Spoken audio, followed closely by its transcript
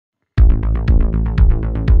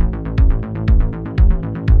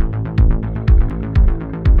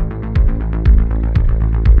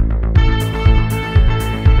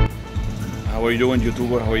are you doing,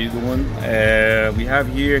 YouTuber? How are you doing? We have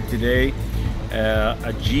here today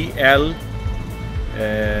a GL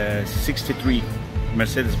 63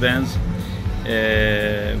 Mercedes Benz.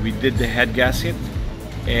 We did the head gasket,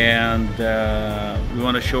 and we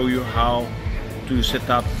want to show you how to set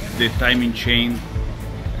up the timing chain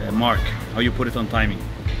mark, how you put it on timing,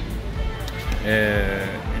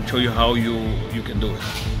 and show you how you can do it.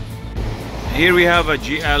 Here we have a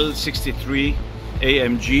GL 63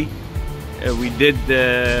 AMG. We did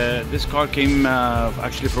this car came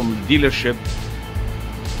actually from the dealership.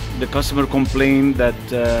 The customer complained that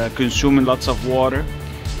consuming lots of water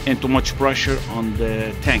and too much pressure on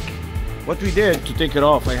the tank. What we did to take it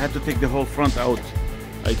off, I had to take the whole front out.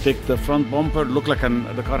 I take the front bumper, looked like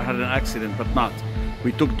the car had an accident, but not.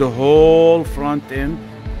 We took the whole front in,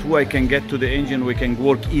 so I can get to the engine. We can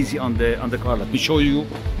work easy on the car. Let me show you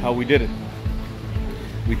how we did it.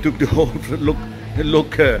 We took the whole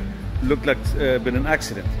looked like been an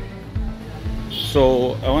accident.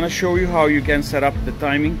 So I want to show you how you can set up the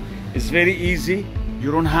timing. It's very easy. You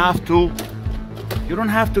don't have to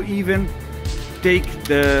even take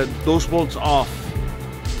those bolts off.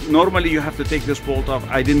 Normally you have to take this bolt off.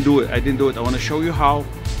 I didn't do it. I want to show you how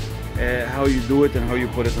you do it and how you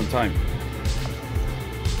put it on time.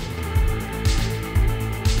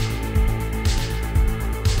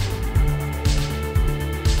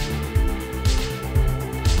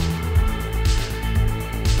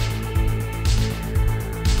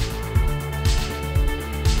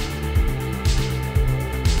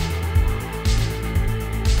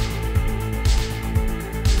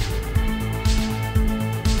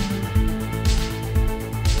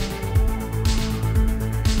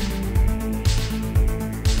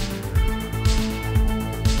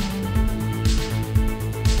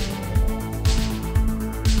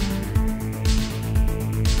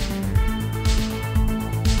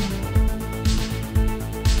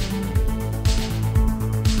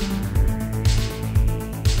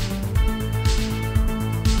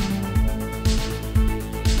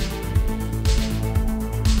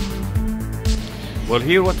 Well,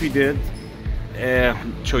 here what we did,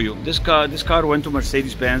 show you. This car went to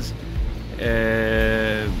Mercedes Benz.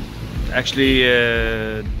 Actually,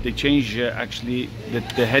 they changed actually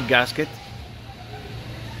the head gasket.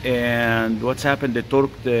 And what's happened? They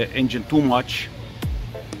torqued the engine too much,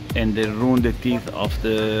 and they ruined the teeth of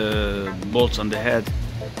the bolts on the head.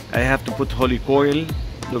 I have to put holy coil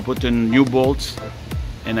to put in new bolts,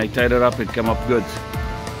 and I tied it up. It came up good.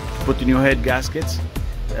 Put the new head gaskets.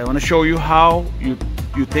 I want to show you how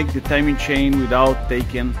you take the timing chain without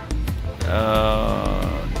taking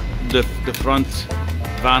the front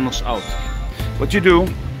vanos out. What you do,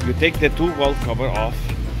 you take the two valve cover off.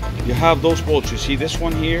 You have those bolts. You see this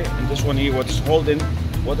one here and this one here. What it holds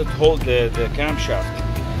the camshaft.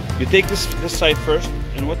 You take this side first,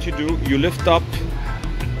 and what you do, you lift up.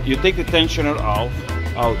 You take the tensioner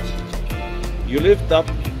out. You lift up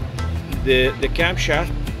the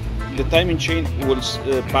camshaft. The timing chain will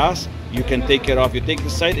pass. You can take it off. You take the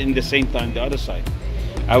side and the same time the other side.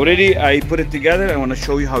 I put it together. I want to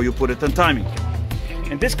show you how you put it on timing.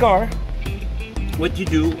 In this car, what you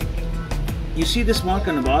do, you see this mark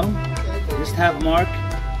on the bottom? Just have mark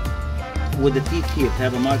with the teeth here.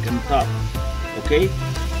 Have a mark on the top, okay?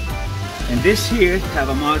 And this here have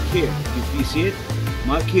a mark here. If you see it,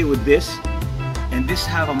 mark here with this, and this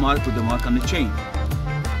have a mark with the mark on the chain.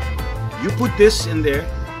 You put this in there.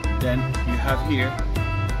 Then you have here,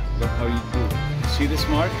 look how you do it. See this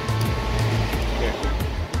mark? Here.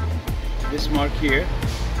 This mark here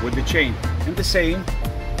with the chain. And the same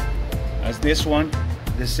as this one,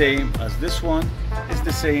 the same as this one, is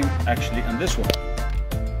the same actually on this one.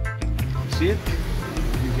 See it?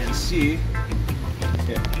 You can see,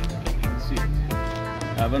 here, see it.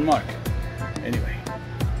 I have a mark. Anyway,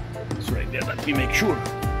 it's right there. Let me make sure.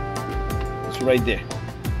 It's right there.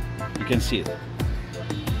 You can see it.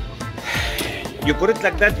 You put it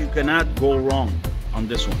like that, you cannot go wrong on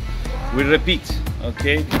this one. We'll repeat,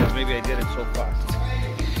 okay? Because maybe I did it so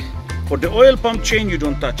fast. For the oil pump chain, you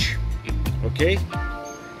don't touch, okay?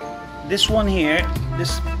 This one here,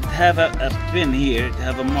 this have a pin here, to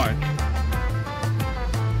have a mark.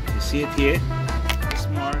 You see it here? This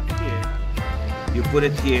mark here. You put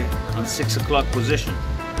it here on 6 o'clock position.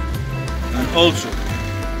 And also,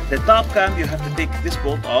 the top cam, you have to take this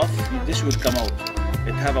bolt off. This will come out.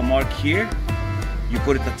 It have a mark here. You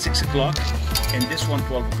put it at 6 o'clock, and this one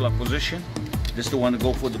 12 o'clock position. This is the one to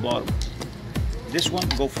go for the bottom. This one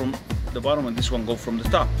go from the bottom, and this one go from the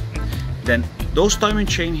top. Then those timing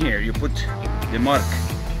chain here, you put the mark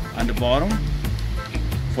on the bottom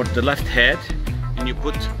for the left head, and you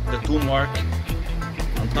put the two mark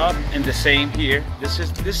on top, and the same here.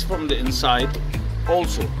 This from the inside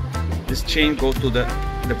also. This chain goes to the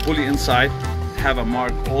pulley inside, have a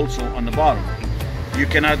mark also on the bottom. You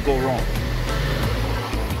cannot go wrong.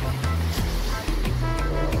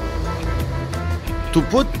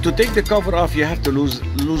 To take the cover off, you have to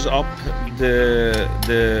lose up the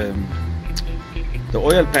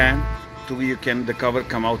oil pan to where the cover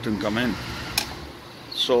come out and come in.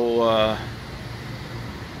 So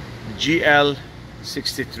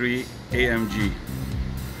GL63 AMG.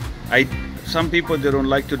 Some people, they don't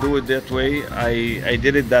like to do it that way. I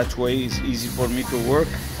did it that way. It's easy for me to work.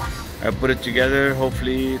 I put it together.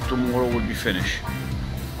 Hopefully tomorrow will be finished.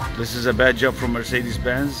 This is a bad job from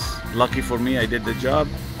Mercedes-Benz. Lucky for me, I did the job.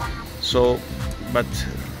 So, but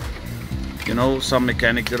you know, some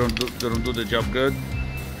mechanics, they don't do the job good,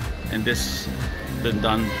 and this been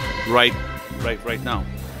done right now.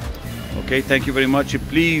 Okay, thank you very much.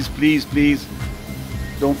 Please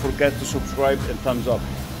don't forget to subscribe and thumbs up.